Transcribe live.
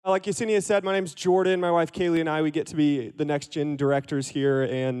Like Yesenia said, my name's Jordan. My wife Kaylee and I, we get to be the Next Gen directors here,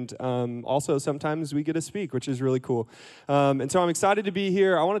 and also sometimes we get to speak, which is really cool. And so I'm excited to be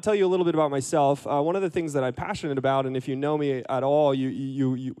here. I want to tell you a little bit about myself. One of the things that I'm passionate about, and if you know me at all,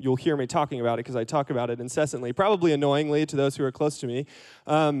 you'll hear me talking about it because I talk about it incessantly, probably annoyingly to those who are close to me,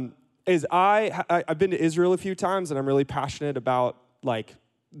 is I've been to Israel a few times, and I'm really passionate about, like,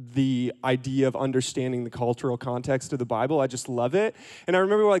 the idea of understanding the cultural context of the Bible. I just love it. And I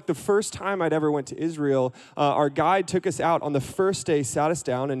remember, like, the first time I'd ever went to Israel, our guide took us out on the first day, sat us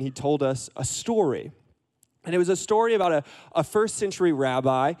down, and he told us a story. And it was a story about a first century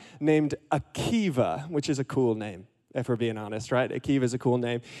rabbi named Akiva, which is a cool name, if we're being honest, right? Akiva is a cool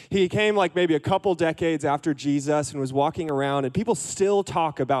name. He came like maybe a couple decades after Jesus and was walking around, and people still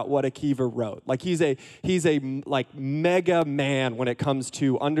talk about what Akiva wrote. Like he's a like mega man when it comes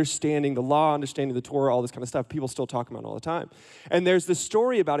to understanding the law, understanding the Torah, all this kind of stuff. People still talk about it all the time. And there's this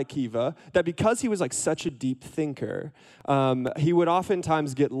story about Akiva that because he was like such a deep thinker, he would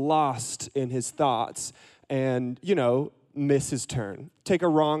oftentimes get lost in his thoughts and, miss his turn, take a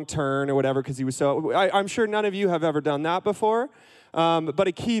wrong turn or whatever because he was so, I'm sure none of you have ever done that before, but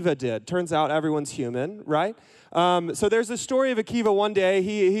Akiva did. Turns out everyone's human, right? So there's the story of Akiva one day.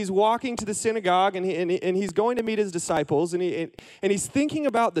 He's walking to the synagogue and he's going to meet his disciples and he's thinking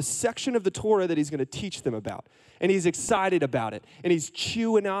about the section of the Torah that he's going to teach them about. And he's excited about it. And he's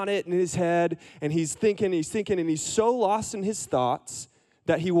chewing on it in his head and he's thinking, and he's so lost in his thoughts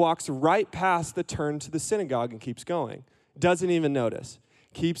that he walks right past the turn to the synagogue and keeps going. Doesn't even notice.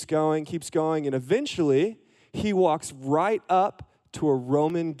 Keeps going, and eventually he walks right up to a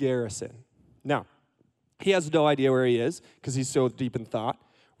Roman garrison. Now, he has no idea where he is because he's so deep in thought,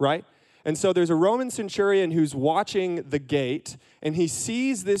 right? And so there's a Roman centurion who's watching the gate, and he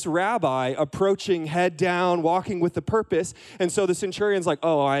sees this rabbi approaching head down, walking with a purpose. And so the centurion's like,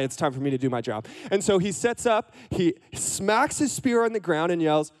 it's time for me to do my job. And so he sets up, he smacks his spear on the ground and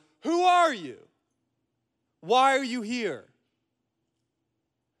yells, "Who are you? Why are you here?"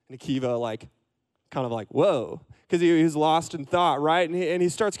 And Akiva, kind of like, whoa, because he was lost in thought, right? And he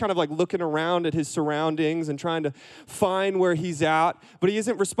starts kind of like looking around at his surroundings and trying to find where he's at. But he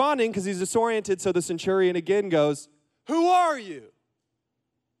isn't responding because he's disoriented. So the centurion again goes, "Who are you?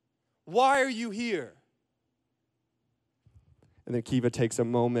 Why are you here?" And then Akiva takes a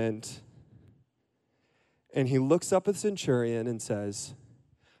moment and he looks up at the centurion and says,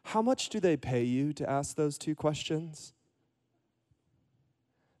 "How much do they pay you to ask those two questions?"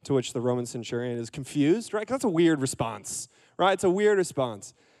 To which the Roman centurion is confused, right? Because that's a weird response, right? It's a weird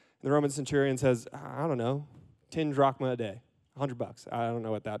response. And the Roman centurion says, "I don't know, 10 drachma a day, $100. I don't know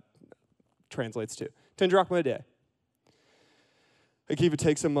what that translates to. 10 drachma a day." Akiva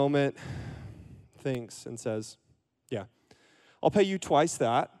takes a moment, thinks, and says, "Yeah, I'll pay you twice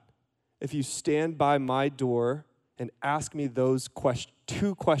that if you stand by my door and ask me those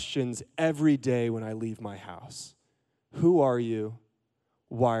two questions every day when I leave my house. Who are you?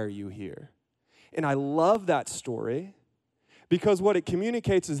 Why are you here?" And I love that story because what it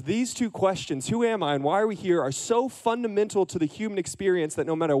communicates is these two questions, who am I and why are we here, are so fundamental to the human experience that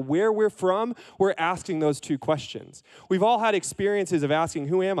no matter where we're from, we're asking those two questions. We've all had experiences of asking,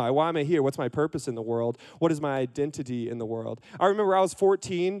 who am I? Why am I here? What's my purpose in the world? What is my identity in the world? I remember I was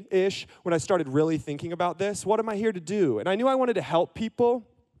 14-ish when I started really thinking about this. What am I here to do? And I knew I wanted to help people,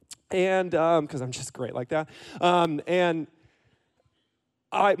 and because I'm just great like that.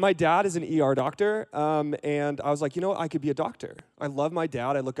 My dad is an ER doctor, and I was like, I could be a doctor. I love my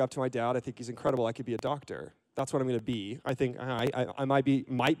dad. I look up to my dad. I think he's incredible. I could be a doctor. That's what I'm going to be. I think I might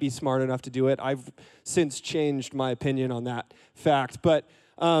be smart enough to do it. I've since changed my opinion on that fact, but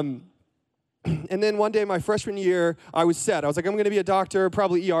and then one day, my freshman year, I was set. I was like, I'm going to be a doctor,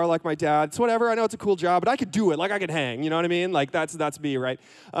 probably ER like my dad. It's whatever. I know it's a cool job, but I could do it. Like, I could hang. You know what I mean? Like, that's me, right?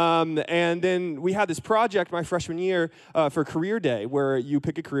 And then we had this project my freshman year for Career Day where you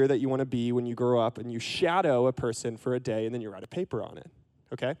pick a career that you want to be when you grow up, and you shadow a person for a day, and then you write a paper on it,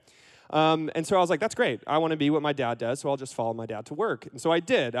 okay? And so I was like, that's great. I want to be what my dad does, so I'll just follow my dad to work. And so I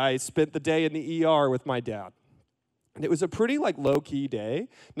did. I spent the day in the ER with my dad. And it was a pretty low-key day.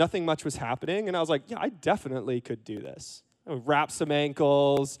 Nothing much was happening. And I was like, yeah, I definitely could do this. I would wrap some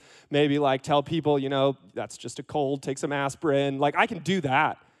ankles, maybe tell people, that's just a cold, take some aspirin. I can do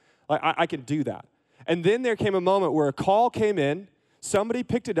that. I can do that. And then there came a moment where a call came in. Somebody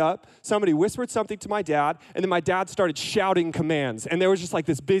picked it up, somebody whispered something to my dad, and then my dad started shouting commands. And there was just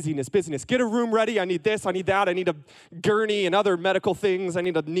this busyness. Get a room ready, I need this, I need that, I need a gurney and other medical things, I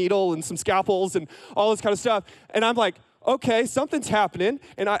need a needle and some scalpels and all this kind of stuff. And I'm like, okay, something's happening.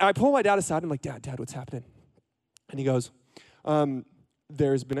 And I pull my dad aside, and I'm like, Dad, what's happening? And he goes,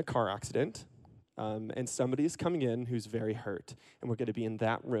 there's been a car accident, and somebody is coming in who's very hurt, and we're going to be in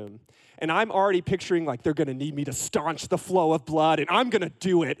that room. And I'm already picturing, like, they're going to need me to staunch the flow of blood, and I'm going to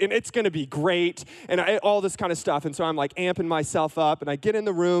do it, and it's going to be great, and all this kind of stuff. And so I'm, like, amping myself up, and I get in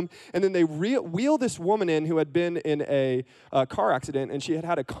the room, and then they wheel this woman in who had been in a car accident, and she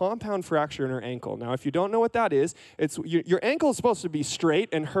had a compound fracture in her ankle. Now, if you don't know what that is, it's your ankle is supposed to be straight,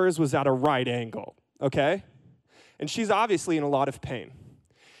 and hers was at a right angle, okay? And she's obviously in a lot of pain.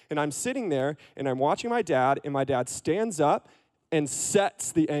 And I'm sitting there, and I'm watching my dad, and my dad stands up and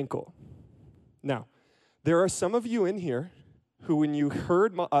sets the ankle. Now, there are some of you in here who, when you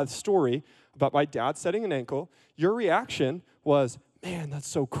heard a story about my dad setting an ankle, your reaction was, man, that's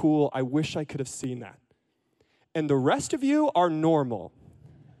so cool. I wish I could have seen that. And the rest of you are normal.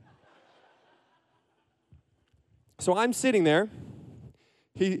 So I'm sitting there.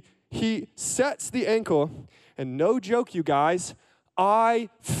 He sets the ankle, and no joke, you guys, I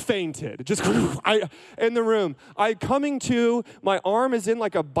fainted, just in the room. Coming to, my arm is in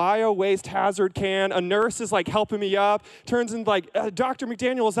like a bio-waste hazard can. A nurse is like helping me up. Turns in like, Dr.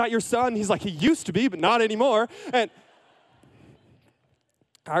 McDaniel, is that your son? He's like, he used to be, but not anymore. And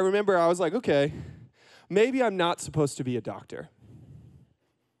I remember I was like, okay, maybe I'm not supposed to be a doctor.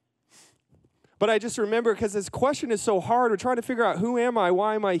 But I just remember, because this question is so hard, we're trying to figure out, who am I,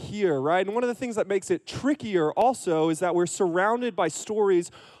 why am I here, right? And one of the things that makes it trickier also is that we're surrounded by stories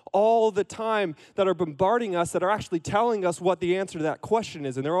all the time that are bombarding us, that are actually telling us what the answer to that question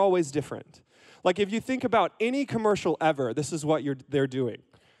is, and they're always different. Like, if you think about any commercial ever, this is what they're doing.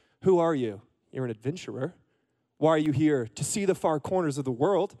 Who are you? You're an adventurer. Why are you here? To see the far corners of the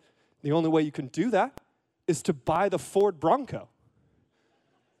world. The only way you can do that is to buy the Ford Bronco.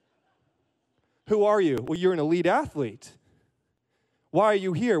 Who are you? Well, you're an elite athlete. Why are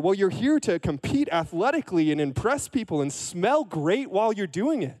you here? Well, you're here to compete athletically and impress people and smell great while you're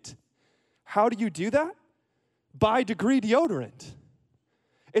doing it. How do you do that? Buy Degree deodorant.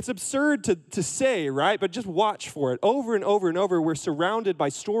 It's absurd to say, right? But just watch for it. Over and over and over, we're surrounded by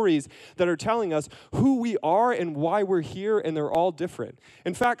stories that are telling us who we are and why we're here, and they're all different.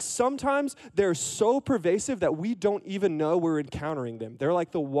 In fact, sometimes they're so pervasive that we don't even know we're encountering them. They're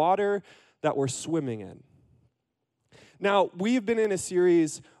like the water that we're swimming in. Now, we've been in a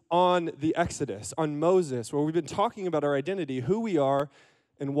series on the Exodus, on Moses, where we've been talking about our identity, who we are,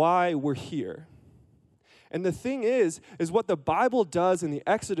 and why we're here. And the thing is what the Bible does in the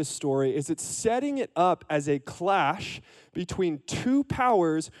Exodus story is it's setting it up as a clash between two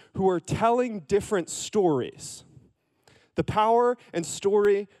powers who are telling different stories. The power and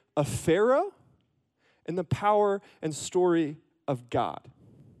story of Pharaoh and the power and story of God.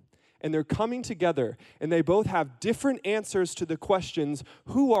 And they're coming together, and they both have different answers to the questions,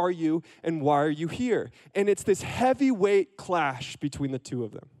 who are you and why are you here? And it's this heavyweight clash between the two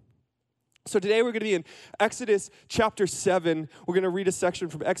of them. So today we're going to be in Exodus chapter 7. We're going to read a section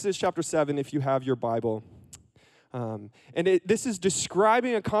from Exodus chapter 7 if you have your Bible. This is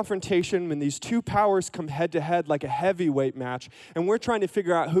describing a confrontation when these two powers come head-to-head like a heavyweight match, and we're trying to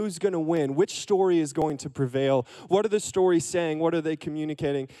figure out who's going to win, which story is going to prevail, what are the stories saying, what are they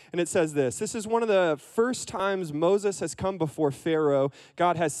communicating, and it says this is one of the first times Moses has come before Pharaoh.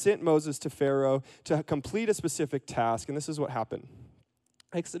 God has sent Moses to Pharaoh to complete a specific task, and this is what happened.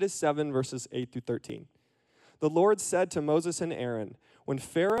 Exodus 7, verses 8 through 13. The Lord said to Moses and Aaron, when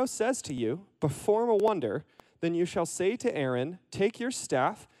Pharaoh says to you, perform a wonder, then you shall say to Aaron, take your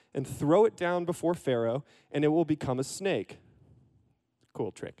staff and throw it down before Pharaoh, and it will become a snake.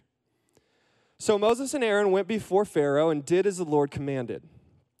 Cool trick. So Moses and Aaron went before Pharaoh and did as the Lord commanded.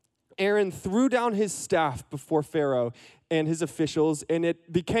 Aaron threw down his staff before Pharaoh and his officials, and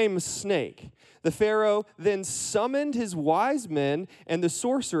it became a snake. The Pharaoh then summoned his wise men and the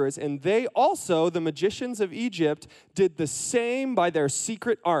sorcerers, and they also, the magicians of Egypt, did the same by their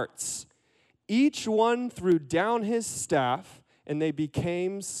secret arts. Each one threw down his staff, and they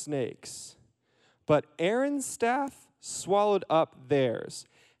became snakes. But Aaron's staff swallowed up theirs.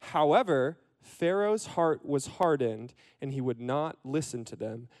 However, Pharaoh's heart was hardened, and he would not listen to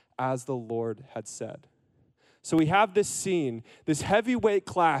them, as the Lord had said. So we have this scene, this heavyweight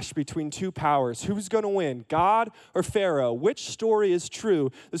clash between two powers. Who's going to win, God or Pharaoh? Which story is true,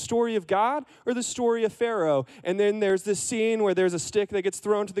 the story of God or the story of Pharaoh? And then there's this scene where there's a stick that gets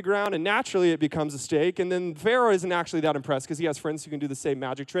thrown to the ground, and naturally it becomes a snake. And then Pharaoh isn't actually that impressed because he has friends who can do the same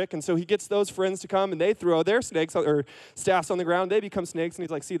magic trick. And so he gets those friends to come, and they throw their snakes or staffs on the ground. They become snakes, and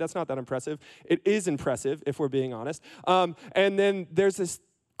he's like, see, that's not that impressive. It is impressive, if we're being honest. And then there's this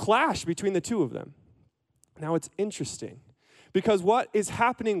clash between the two of them. Now, it's interesting Because what is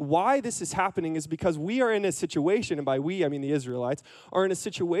happening, why this is happening, is because we are in a situation, and by we, I mean the Israelites, are in a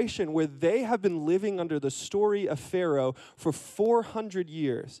situation where they have been living under the story of Pharaoh for 400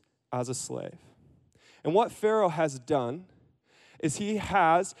 years as a slave. And what Pharaoh has done is he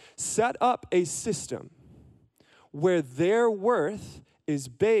has set up a system where their worth is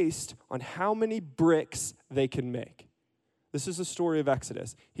based on how many bricks they can make. This is the story of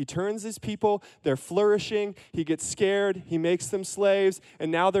Exodus. He turns his people, they're flourishing, he gets scared, he makes them slaves, and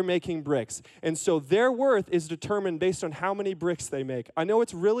now they're making bricks. And so their worth is determined based on how many bricks they make. I know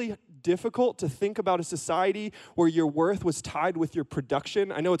it's really difficult to think about a society where your worth was tied with your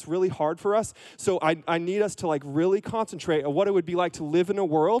production. I know it's really hard for us, so I need us to really concentrate on what it would be like to live in a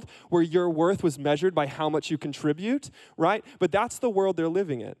world where your worth was measured by how much you contribute, right? But that's the world they're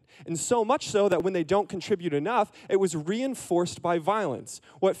living in. And so much so that when they don't contribute enough, it was reinforced by violence.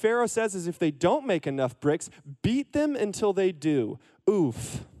 What Pharaoh says is if they don't make enough bricks, beat them until they do.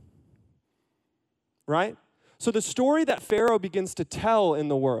 Oof. Right? So the story that Pharaoh begins to tell in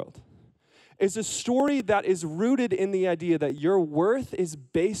the world is a story that is rooted in the idea that your worth is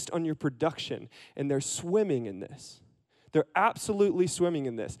based on your production, and they're swimming in this. They're absolutely swimming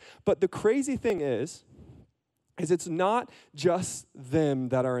in this. But the crazy thing is it's not just them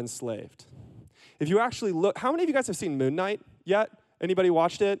that are enslaved. If you actually look, how many of you guys have seen Moon Knight yet? Anybody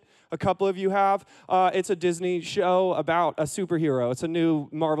watched it? A couple of you have. It's a Disney show about a superhero. It's a new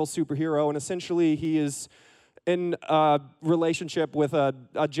Marvel superhero, and essentially he is in a relationship with an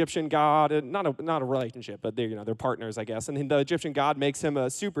Egyptian god, and not a relationship, but they're partners, I guess. And the Egyptian god makes him a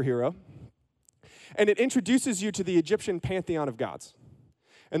superhero. And it introduces you to the Egyptian pantheon of gods.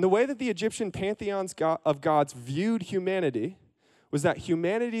 And the way that the Egyptian pantheons of gods viewed humanity was that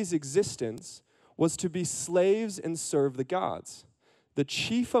humanity's existence was to be slaves and serve the gods. The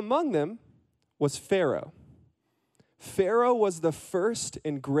chief among them was Pharaoh. Pharaoh was the first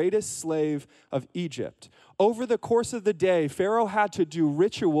and greatest slave of Egypt. Over the course of the day, Pharaoh had to do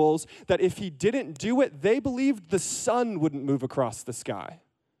rituals that if he didn't do it, they believed the sun wouldn't move across the sky.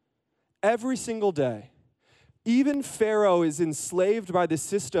 Every single day. Even Pharaoh is enslaved by the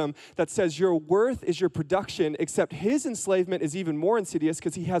system that says your worth is your production, except his enslavement is even more insidious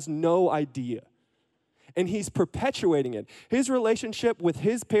because he has no idea. And he's perpetuating it. His relationship with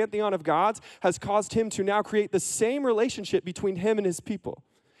his pantheon of gods has caused him to now create the same relationship between him and his people.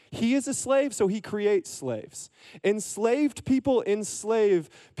 He is a slave, so he creates slaves. Enslaved people enslave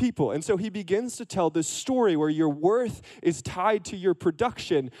people. And so he begins to tell this story where your worth is tied to your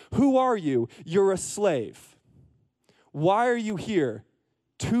production. Who are you? You're a slave. Why are you here?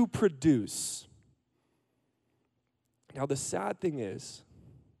 To produce. Now, the sad thing is,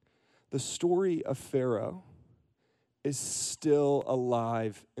 the story of Pharaoh is still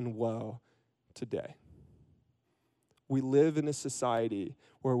alive and well today. We live in a society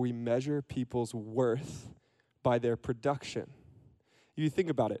where we measure people's worth by their production. You think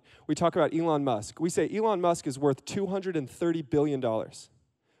about it. We talk about Elon Musk. We say Elon Musk is worth $230 billion.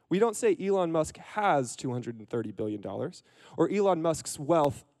 We don't say Elon Musk has $230 billion or Elon Musk's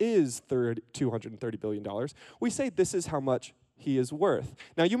wealth is $230 billion. We say this is how much he is worth.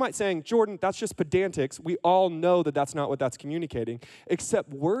 Now, you might saying, Jordan, that's just pedantics. We all know that that's not what that's communicating,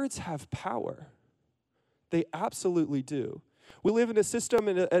 except words have power. They absolutely do. We live in a system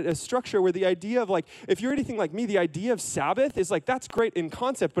and a structure where the idea of if you're anything like me, the idea of Sabbath is that's great in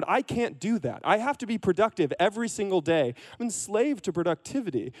concept, but I can't do that. I have to be productive every single day. I'm enslaved to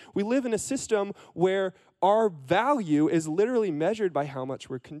productivity. We live in a system where our value is literally measured by how much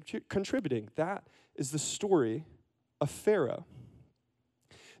we're contributing. That is the story of Pharaoh.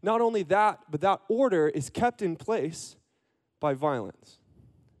 Not only that, but that order is kept in place by violence.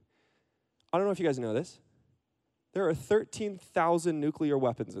 I don't know if you guys know this. There are 13,000 nuclear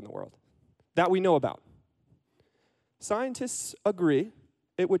weapons in the world that we know about. Scientists agree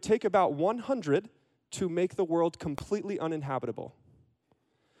it would take about 100 to make the world completely uninhabitable.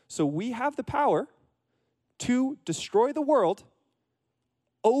 So we have the power to destroy the world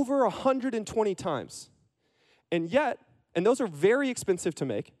over 120 times. And yet, and those are very expensive to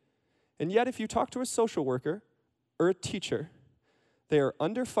make, and yet if you talk to a social worker or a teacher, they are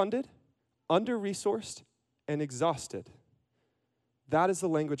underfunded, under-resourced, and exhausted. That is the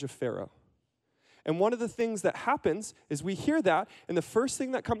language of Pharaoh. And one of the things that happens is we hear that, and the first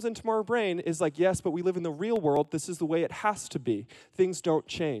thing that comes into our brain is yes, but we live in the real world. This is the way it has to be. Things don't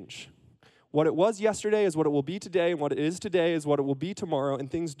change. What it was yesterday is what it will be today, and what it is today is what it will be tomorrow, and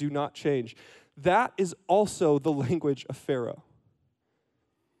things do not change. That is also the language of Pharaoh.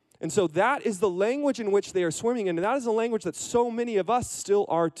 And so that is the language in which they are swimming in, and that is the language that so many of us still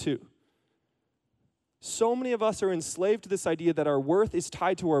are too. So many of us are enslaved to this idea that our worth is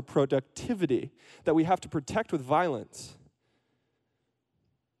tied to our productivity, that we have to protect with violence.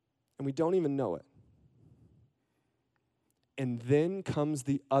 And we don't even know it. And then comes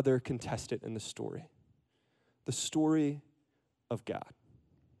the other contestant in the story of God.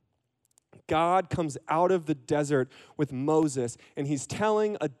 God comes out of the desert with Moses, and he's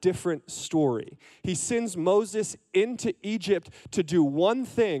telling a different story. He sends Moses into Egypt to do one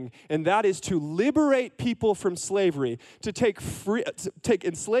thing, and that is to liberate people from slavery, to take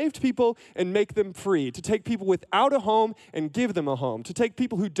enslaved people and make them free, to take people without a home and give them a home, to take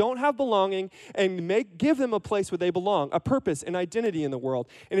people who don't have belonging and give them a place where they belong, a purpose and identity in the world.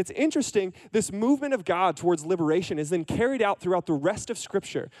 And it's interesting, this movement of God towards liberation is then carried out throughout the rest of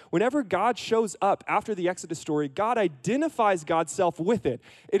Scripture. Whenever God shows up after the Exodus story, God identifies God's self with it.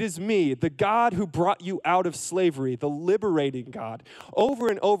 It is me, the God who brought you out of slavery, the liberating God. Over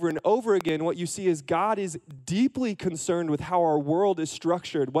and over and over again, what you see is God is deeply concerned with how our world is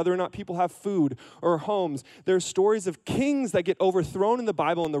structured, whether or not people have food or homes. There are stories of kings that get overthrown in the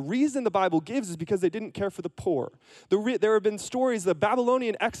Bible, and the reason the Bible gives is because they didn't care for the poor. There have been stories, the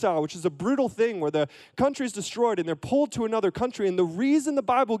Babylonian exile, which is a brutal thing where the country is destroyed and they're pulled to another country, and the reason the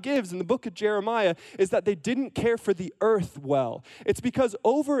Bible gives in the book of Jeremiah is that they didn't care for the earth well. It's because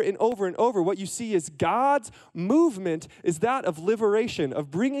over and over and over, what you see is God's movement is that of liberation,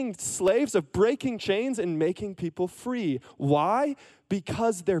 of bringing slaves, of breaking chains and making people free. Why?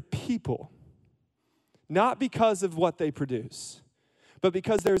 Because they're people. Not because of what they produce, but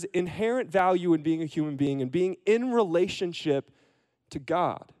because there's inherent value in being a human being and being in relationship to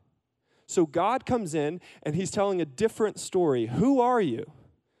God. So God comes in and he's telling a different story. Who are you?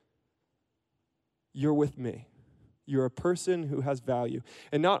 You're with me. You're a person who has value.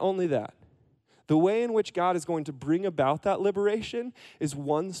 And not only that, the way in which God is going to bring about that liberation is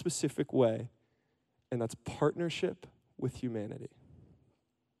one specific way, and that's partnership with humanity.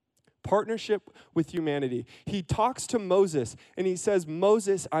 Partnership with humanity. He talks to Moses, and he says,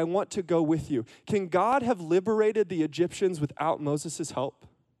 Moses, I want to go with you. Can God have liberated the Egyptians without Moses' help?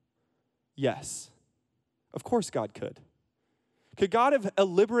 Yes. Of course God could. Could God have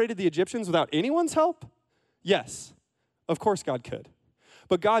liberated the Egyptians without anyone's help? Yes, of course God could.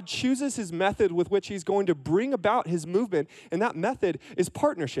 But God chooses his method with which he's going to bring about his movement, and that method is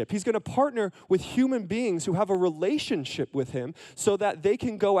partnership. He's going to partner with human beings who have a relationship with him so that they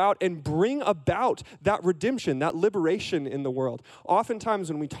can go out and bring about that redemption, that liberation in the world. Oftentimes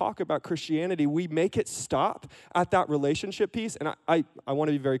when we talk about Christianity, we make it stop at that relationship piece, and I want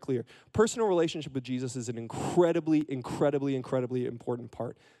to be very clear. Personal relationship with Jesus is an incredibly, incredibly, incredibly important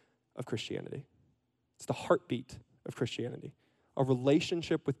part of Christianity. It's the heartbeat of Christianity. A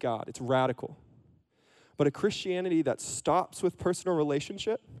relationship with God. It's radical. But a Christianity that stops with personal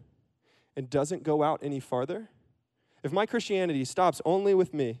relationship and doesn't go out any farther, if my Christianity stops only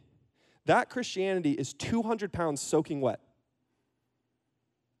with me, that Christianity is 200 pounds soaking wet.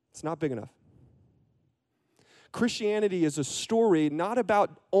 It's not big enough. Christianity is a story not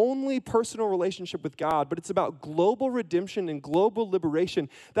about only personal relationship with God, but it's about global redemption and global liberation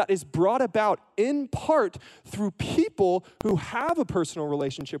that is brought about in part through people who have a personal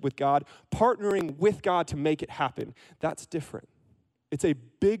relationship with God, partnering with God to make it happen. That's different. It's a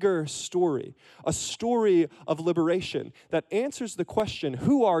bigger story, a story of liberation that answers the question,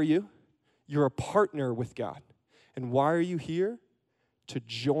 who are you? You're a partner with God. And why are you here? To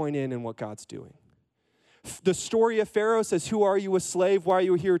join in what God's doing. The story of Pharaoh says, who are you, a slave? Why are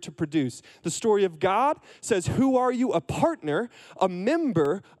you here to produce? The story of God says, who are you, a partner, a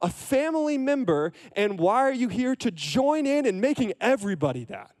member, a family member, and why are you here to join in making everybody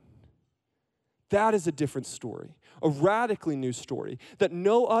that? That is a different story, a radically new story that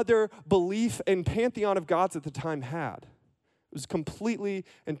no other belief and pantheon of gods at the time had. It was completely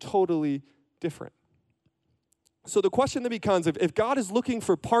and totally different. So the question that becomes, if God is looking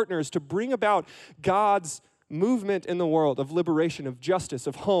for partners to bring about God's movement in the world of liberation, of justice,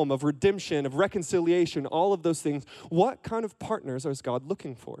 of home, of redemption, of reconciliation, all of those things, what kind of partners is God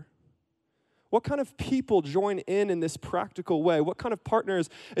looking for? What kind of people join in this practical way? What kind of partners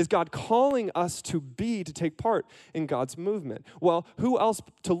is God calling us to be to take part in God's movement? Well, who else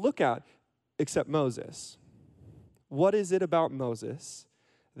to look at except Moses? What is it about Moses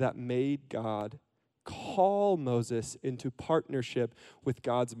that made God call Moses into partnership with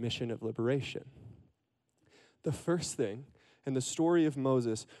God's mission of liberation? The first thing in the story of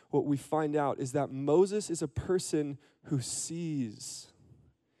Moses, what we find out is that Moses is a person who sees.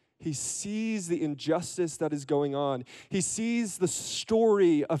 He sees the injustice that is going on. He sees the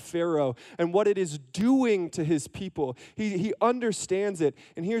story of Pharaoh and what it is doing to his people. He understands it.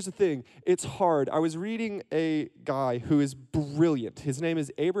 And here's the thing, it's hard. I was reading a guy who is brilliant. His name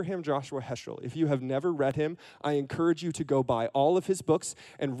is Abraham Joshua Heschel. If you have never read him, I encourage you to go buy all of his books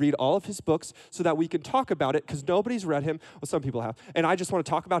and read all of his books so that we can talk about it, because nobody's read him. Well, some people have. And I just want to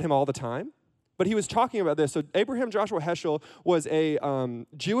talk about him all the time. But he was talking about this. So Abraham Joshua Heschel was a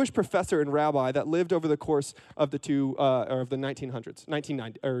Jewish professor and rabbi that lived over the course of the 1900s,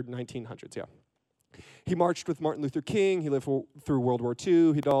 1900s, yeah. He marched with Martin Luther King. He lived through World War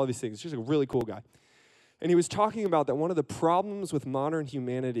II. He did all of these things. Just a really cool guy. And he was talking about that one of the problems with modern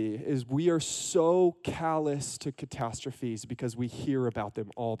humanity is we are so callous to catastrophes because we hear about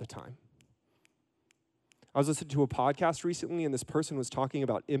them all the time. I was listening to a podcast recently, and this person was talking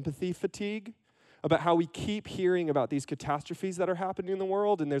about empathy fatigue, about how we keep hearing about these catastrophes that are happening in the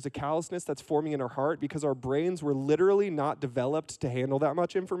world, and there's a callousness that's forming in our heart because our brains were literally not developed to handle that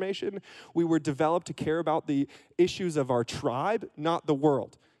much information. We were developed to care about the issues of our tribe, not the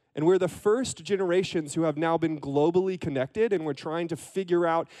world. And we're the first generations who have now been globally connected, and we're trying to figure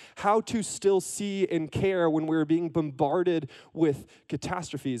out how to still see and care when we're being bombarded with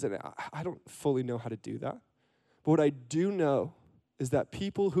catastrophes. And I don't fully know how to do that. But what I do know is that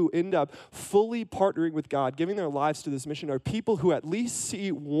people who end up fully partnering with God, giving their lives to this mission, are people who at least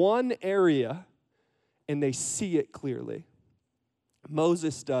see one area and they see it clearly.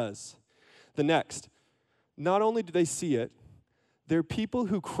 Moses does. The next, not only do they see it, they're people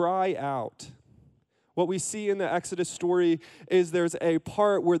who cry out. What we see in the Exodus story is there's a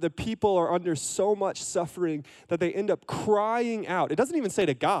part where the people are under so much suffering that they end up crying out. It doesn't even say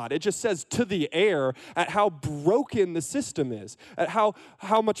to God. It just says to the air at how broken the system is, at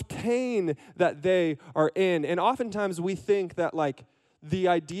how much pain that they are in. And oftentimes we think that the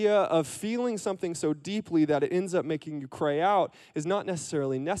idea of feeling something so deeply that it ends up making you cry out is not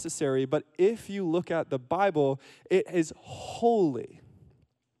necessarily necessary. But if you look at the Bible, it is holy.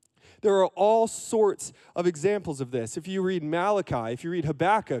 There are all sorts of examples of this. If you read Malachi, if you read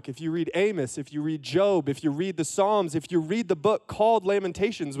Habakkuk, if you read Amos, if you read Job, if you read the Psalms, if you read the book called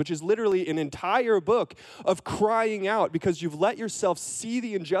Lamentations, which is literally an entire book of crying out because you've let yourself see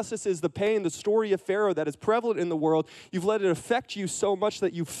the injustices, the pain, the story of Pharaoh that is prevalent in the world. You've let it affect you so much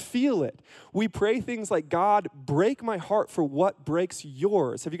that you feel it. We pray things like, God, break my heart for what breaks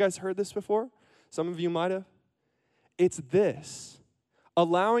yours. Have you guys heard this before? Some of you might have. It's this.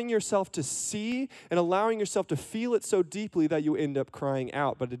 Allowing yourself to see and allowing yourself to feel it so deeply that you end up crying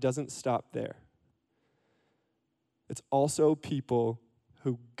out, but it doesn't stop there. It's also people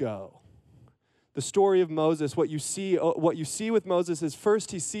who go. The story of Moses, what you see with Moses is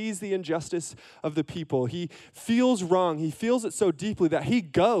first he sees the injustice of the people. He feels wrong. He feels it so deeply that he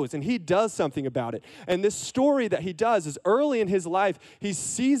goes and he does something about it. And this story that he does is early in his life, he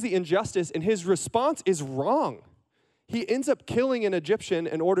sees the injustice and his response is wrong. He ends up killing an Egyptian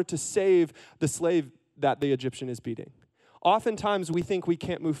in order to save the slave that the Egyptian is beating. Oftentimes, we think we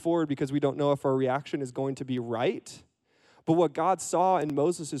can't move forward because we don't know if our reaction is going to be right. But what God saw in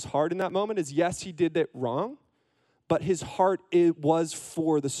Moses' heart in that moment is, yes, he did that wrong, but his heart was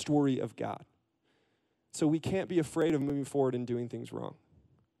for the story of God. So we can't be afraid of moving forward and doing things wrong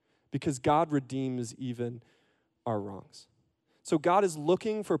because God redeems even our wrongs. So God is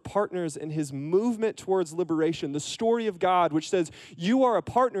looking for partners in his movement towards liberation. The story of God, which says, you are a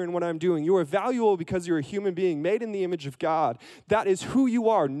partner in what I'm doing. You are valuable because you're a human being made in the image of God. That is who you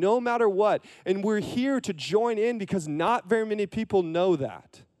are, no matter what. And we're here to join in because not very many people know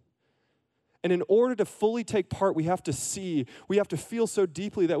that. And in order to fully take part, we have to see, we have to feel so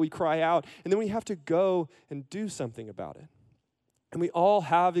deeply that we cry out, and then we have to go and do something about it. And we all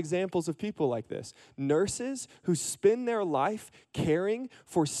have examples of people like this. Nurses who spend their life caring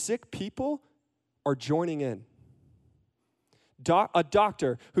for sick people are joining in. A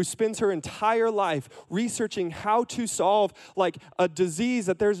doctor who spends her entire life researching how to solve a disease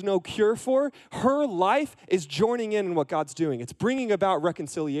that there's no cure for, her life is joining in what God's doing. It's bringing about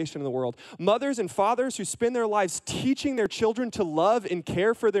reconciliation in the world. Mothers and fathers who spend their lives teaching their children to love and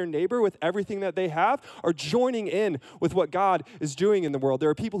care for their neighbor with everything that they have are joining in with what God is doing in the world. There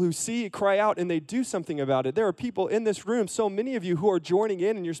are people who see, cry out, and they do something about it. There are people in this room, so many of you, who are joining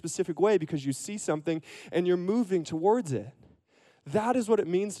in your specific way because you see something and you're moving towards it. That is what it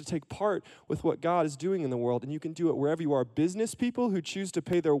means to take part with what God is doing in the world, and you can do it wherever you are. Business people who choose to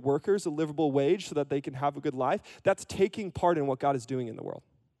pay their workers a livable wage so that they can have a good life, that's taking part in what God is doing in the world.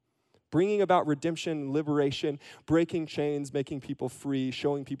 Bringing about redemption, liberation, breaking chains, making people free,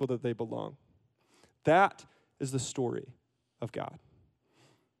 showing people that they belong. That is the story of God.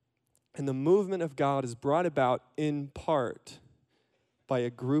 And the movement of God is brought about in part by a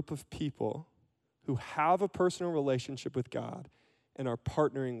group of people who have a personal relationship with God and are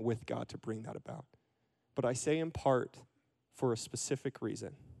partnering with God to bring that about. But I say in part for a specific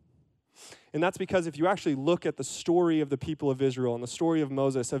reason. And that's because if you actually look at the story of the people of Israel and the story of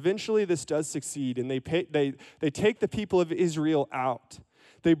Moses, eventually this does succeed, and they take the people of Israel out.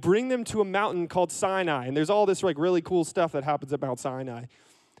 They bring them to a mountain called Sinai, and there's all this really cool stuff that happens at Mount Sinai.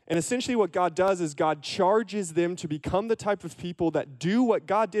 And essentially what God does is God charges them to become the type of people that do what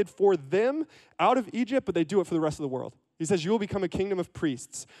God did for them out of Egypt, but they do it for the rest of the world. He says, you will become a kingdom of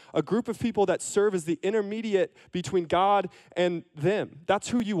priests, a group of people that serve as the intermediate between God and them. That's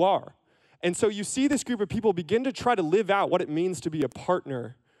who you are. And so you see this group of people begin to try to live out what it means to be a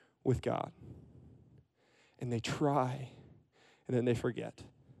partner with God. And they try, and then they forget.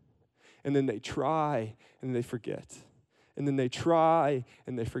 And then they try, and they forget. And then they try,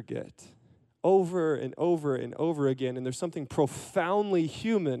 and they forget. Over and over and over again, and there's something profoundly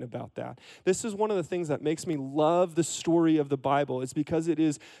human about that. This is one of the things that makes me love the story of the Bible. It's because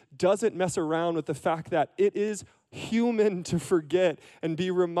doesn't mess around with the fact that it is human to forget and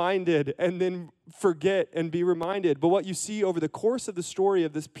be reminded, and then forget and be reminded. But what you see over the course of the story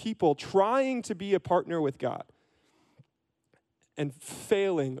of this people trying to be a partner with God and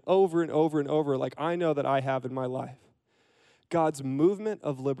failing over and over and over, like I know that I have in my life, God's movement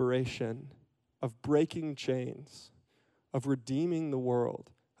of liberation, of breaking chains, of redeeming the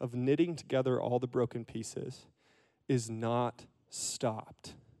world, of knitting together all the broken pieces, is not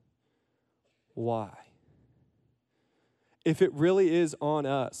stopped. Why? If it really is on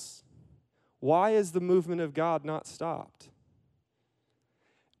us, why is the movement of God not stopped?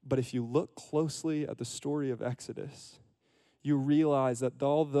 But if you look closely at the story of Exodus, you realize that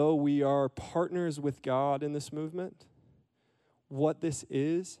although we are partners with God in this movement, what this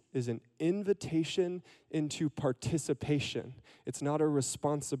is an invitation into participation. It's not a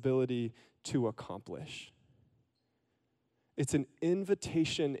responsibility to accomplish. It's an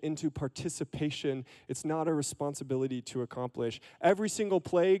invitation into participation. It's not a responsibility to accomplish. Every single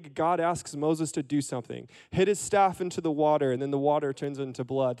plague, God asks Moses to do something. Hit his staff into the water, and then the water turns into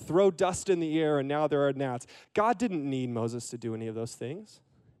blood. Throw dust in the air, and now there are gnats. God didn't need Moses to do any of those things.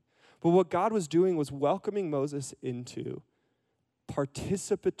 But what God was doing was welcoming Moses into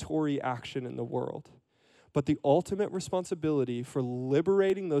participatory action in the world. But the ultimate responsibility for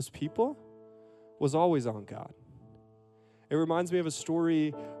liberating those people was always on God. It reminds me of a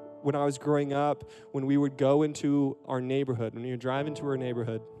story when I was growing up, when we would go into our neighborhood, when we would drive into our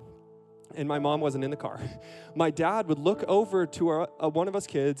neighborhood, and my mom wasn't in the car. My dad would look over to one of us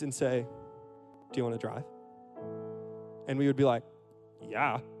kids and say, "Do you want to drive?" And we would be like,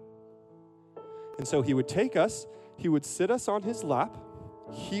 "Yeah." And so he would take us, he would sit us on his lap,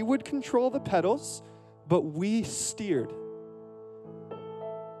 he would control the pedals, but we steered.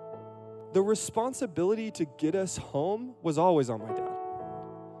 The responsibility to get us home was always on my dad,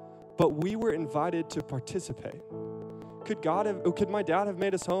 but we were invited to participate. Could my dad have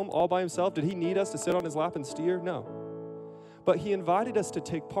made us home all by himself? Did he need us to sit on his lap and steer? No. But he invited us to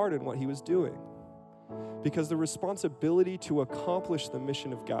take part in what he was doing, because the responsibility to accomplish the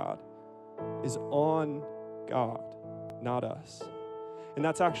mission of God is on God, not us. And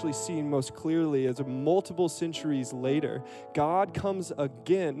that's actually seen most clearly as multiple centuries later, God comes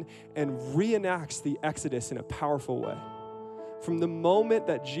again and reenacts the Exodus in a powerful way. From the moment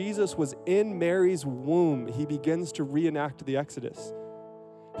that Jesus was in Mary's womb, he begins to reenact the Exodus.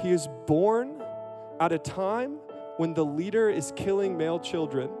 He is born at a time when the leader is killing male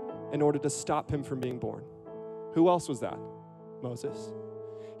children in order to stop him from being born. Who else was that? Moses.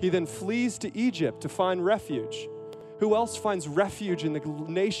 He then flees to Egypt to find refuge. Who else finds refuge in the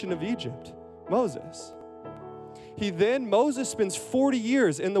nation of Egypt? Moses. Moses spends 40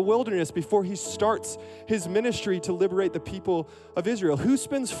 years in the wilderness before he starts his ministry to liberate the people of Israel. Who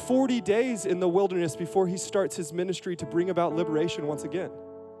spends 40 days in the wilderness before he starts his ministry to bring about liberation once again?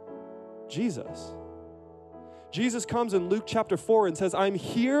 Jesus. Jesus comes in Luke chapter 4 and says, "I'm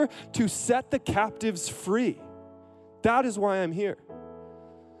here to set the captives free." That is why I'm here.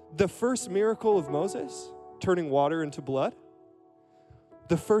 The first miracle of Moses, turning water into blood.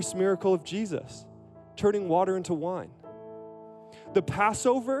 The first miracle of Jesus, turning water into wine. the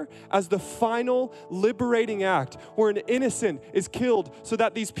Passover as the final liberating act where an innocent is killed so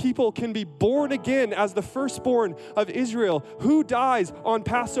that these people can be born again as the firstborn of Israel, who dies on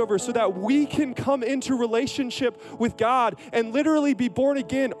Passover so that we can come into relationship with God and literally be born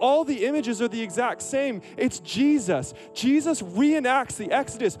again. All the images are the exact same. It's Jesus. Jesus reenacts the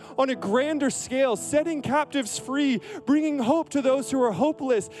Exodus on a grander scale, setting captives free, bringing hope to those who are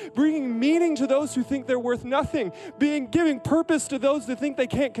hopeless, bringing meaning to those who think they're worth nothing, giving purpose to those that think they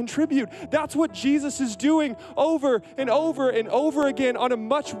can't contribute. That's what Jesus is doing over and over and over again on a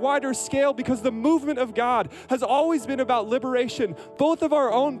much wider scale, because the movement of God has always been about liberation, both of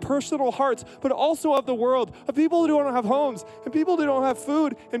our own personal hearts, but also of the world, of people who don't have homes, and people who don't have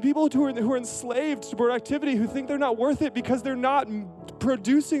food, and people who are enslaved to productivity, who think they're not worth it because they're not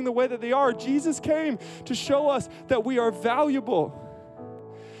producing the way that they are. Jesus came to show us that we are valuable,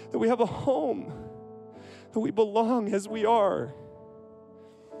 that we have a home, that we belong as we are.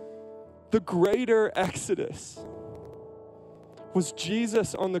 The greater Exodus was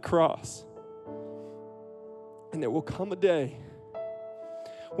Jesus on the cross. And there will come a day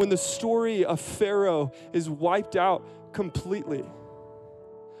when the story of Pharaoh is wiped out completely.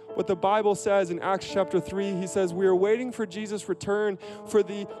 What the Bible says in Acts chapter 3, he says, we are waiting for Jesus' return for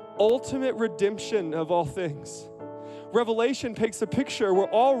the ultimate redemption of all things. Revelation paints a picture where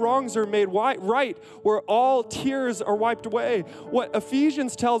all wrongs are made right, where all tears are wiped away. What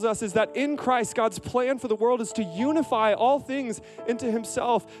Ephesians tells us is that in Christ, God's plan for the world is to unify all things into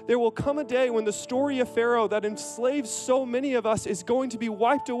himself. There will come a day when the story of Pharaoh that enslaves so many of us is going to be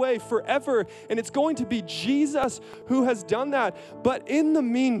wiped away forever, and it's going to be Jesus who has done that. But in the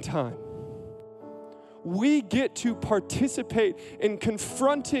meantime, we get to participate in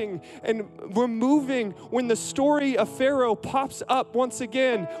confronting and removing when the story of Pharaoh pops up once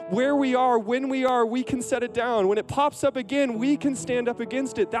again. Where we are, when we are, we can set it down. When it pops up again, we can stand up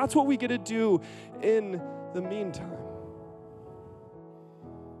against it. That's what we get to do in the meantime.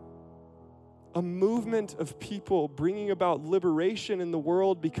 A movement of people bringing about liberation in the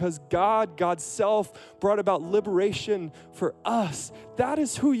world because God's self, brought about liberation for us. That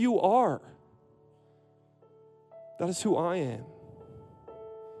is who you are. That is who I am.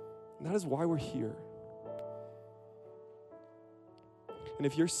 And that is why we're here. And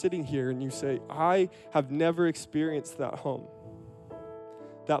if you're sitting here and you say, I have never experienced that home,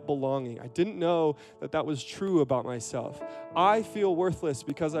 that belonging. I didn't know that that was true about myself. I feel worthless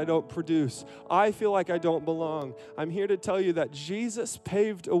because I don't produce. I feel like I don't belong. I'm here to tell you that Jesus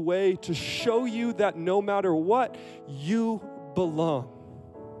paved a way to show you that no matter what, you belong.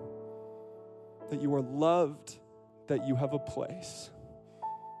 That you are loved, that you have a place.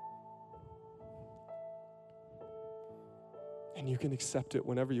 And you can accept it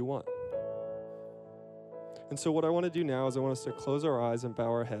whenever you want. And so what I want to do now is I want us to close our eyes and bow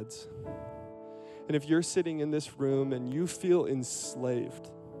our heads. And if you're sitting in this room and you feel enslaved,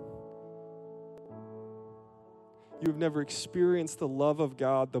 you've never experienced the love of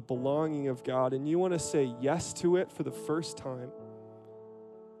God, the belonging of God, and you want to say yes to it for the first time,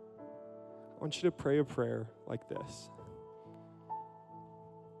 I want you to pray a prayer like this.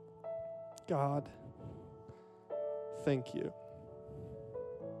 God, thank you.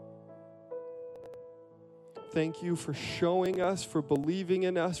 Thank you for showing us, for believing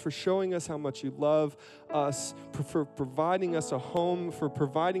in us, for showing us how much you love us, for providing us a home, for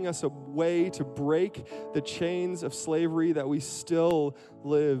providing us a way to break the chains of slavery that we still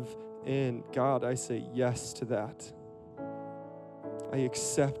live in. God, I say yes to that. I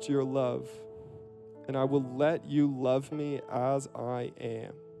accept your love, and I will let you love me as I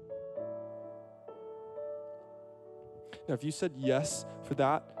am. Now, if you said yes to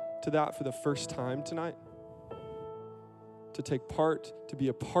that for the first time tonight, to take part, to be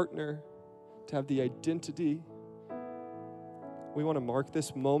a partner, to have the identity, we want to mark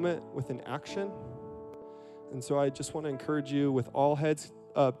this moment with an action. And so I just want to encourage you, with all heads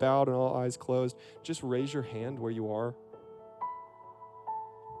bowed and all eyes closed, just raise your hand where you are.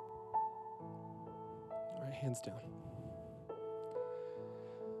 All right, hands down.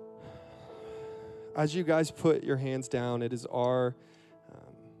 As you guys put your hands down, it is our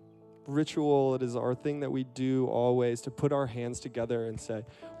ritual, it is our thing that we do always to put our hands together and say,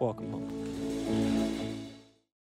 welcome home.